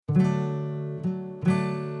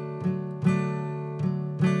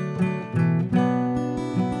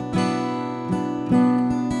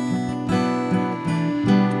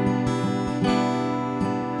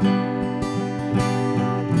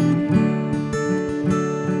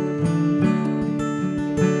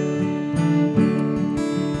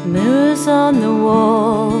mirrors on the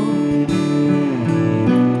wall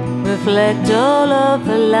reflect all of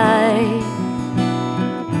her light.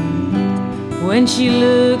 When she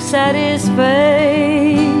looks at his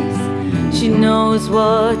face, she knows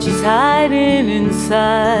what she's hiding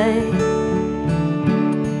inside.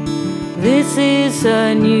 This is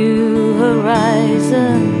a new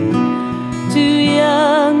horizon, too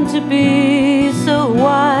young to be so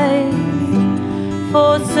wise.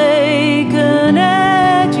 Forsaken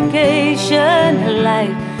education, her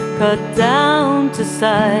life cut down to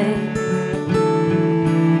size.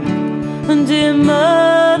 And in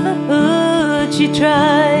motherhood she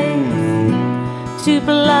tries to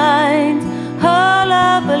blind all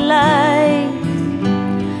of her life.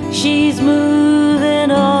 She's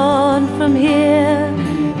moving on from here,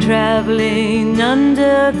 traveling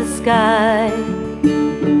under the sky.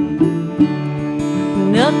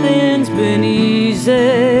 Nothing's been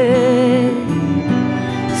easy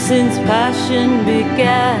since passion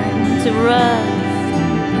began to rust,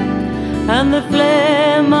 and the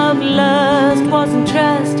flame of lust wasn't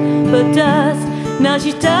trust but dust. Now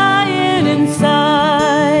she's dying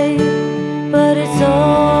inside, but it's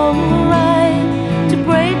alright to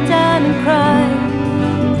break down and cry.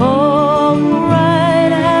 Alright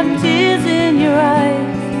to have tears in your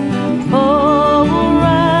eyes.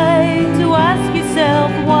 Alright to ask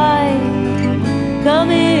yourself why,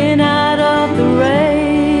 coming out of the rain.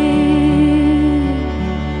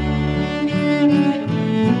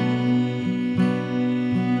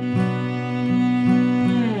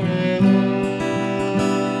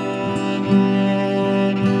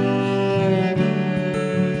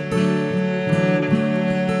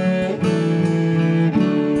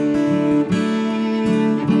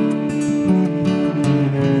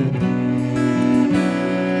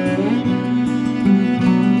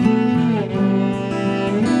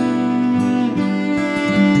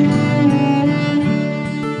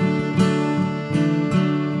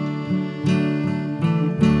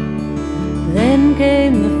 Then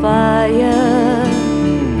came the fire,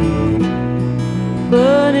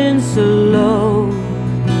 burning so low,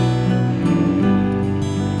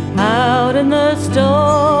 out in the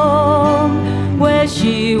storm where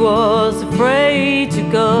she was afraid to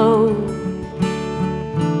go.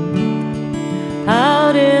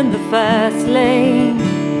 Out in the fast lane,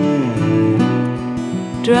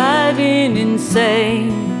 driving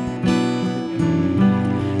insane.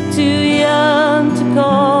 Too young to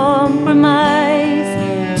compromise,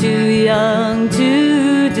 too young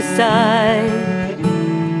to decide.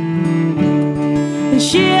 And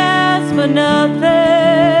she asked for nothing,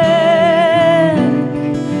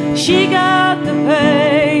 she got the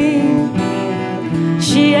pain.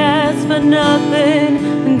 She asked for nothing,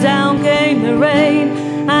 and down came the rain,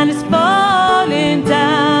 and it's falling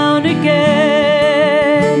down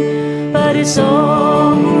again. But it's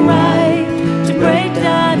alright to break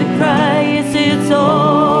down and cry. Yes, it's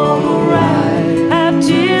alright, have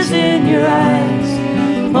tears in your eyes.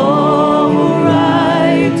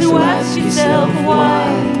 Alright to ask yourself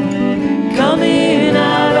why, coming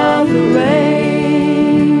out of the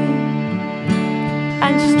rain.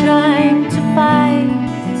 And she's trying to find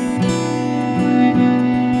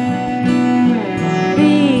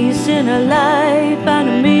peace in her life and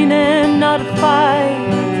a meaning, not a fight.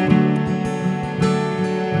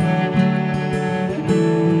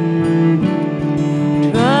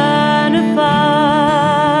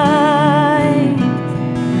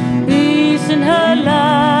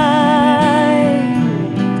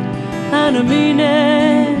 A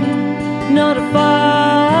meaning, not a fight.